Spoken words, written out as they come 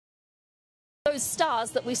those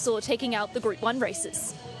stars that we saw taking out the Group 1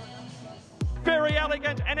 races. Very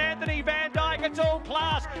Elegant and Anthony Van Dyke, it's all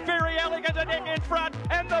class. Very Elegant a neck in front,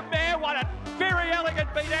 and the mare won it. Very Elegant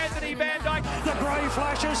beat Anthony Van Dyke. The grey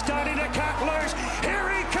flash is starting to cut loose. Here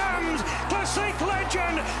he comes. Classic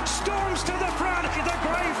Legend storms to the front. The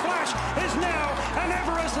grey flash is now an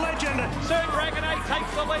Everest legend. Sir Dragonade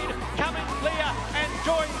takes the lead, coming clear and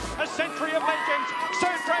joins a century of legends.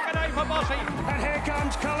 Sir Dragonade for Mossy. And here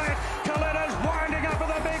comes Colette. Colette is winding up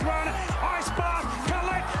with a big run. Ice Bath,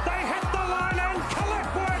 Colette, they hit the line and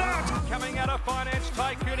Colette word out. Coming out of Finance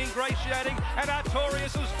Tycoon, ingratiating, and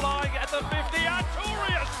Artorias is flying at the 50.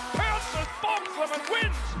 Artorias pounces, bombs them and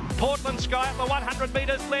wins. Portland Sky at the 100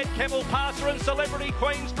 metres led. Camel Passer and Celebrity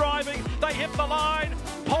Queen's driving. They hit the line.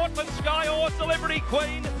 Portland Sky or Celebrity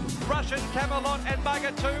Queen. Russian Camelot and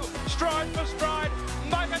Mugger 2. Stride for stride.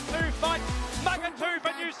 Mugger 2 fight. Mugger 2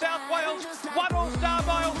 for New South Wales. 1 All-Star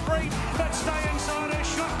Mile 3. But Stay Inside is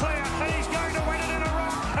shot clear. And he's going to win it in a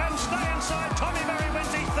row. And Stay Inside, Tommy Murray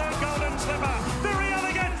wins his third golden slipper. Very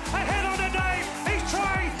Elegant ahead on to Dave. He's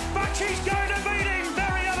trying, but she's going to beat him.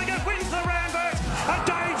 Very Elegant wins the Rambert. And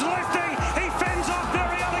Dave's lifting. He fends off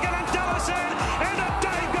Very Elegant and Dallison. And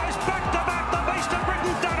Dave goes back to back. The Beast of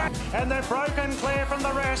Britain done it. And they're broken clear from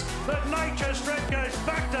the rest. But Nature Strip goes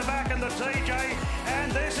back to back in the TJ.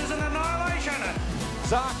 And this is an annihilation.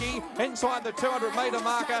 Zaki inside the 200 metre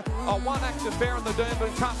marker, a one active bear in the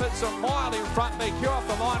Doomben Cup. It's a mile in front. They cue off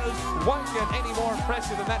the liners. Won't get any more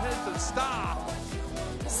impressive than that. Here's the Star.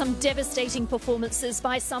 Some devastating performances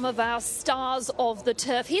by some of our stars of the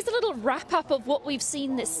turf. Here's a little wrap-up of what we've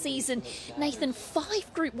seen this season. Nathan,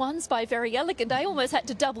 5 Group 1s by Very Elegant. I almost had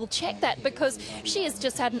to double-check that because she has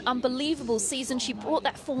just had an unbelievable season. She brought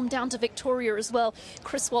that form down to Victoria as well.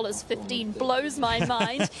 Chris Waller's 15 blows my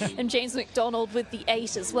mind. And James McDonald with the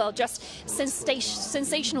 8 as well. Just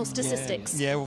sensational statistics. Yeah.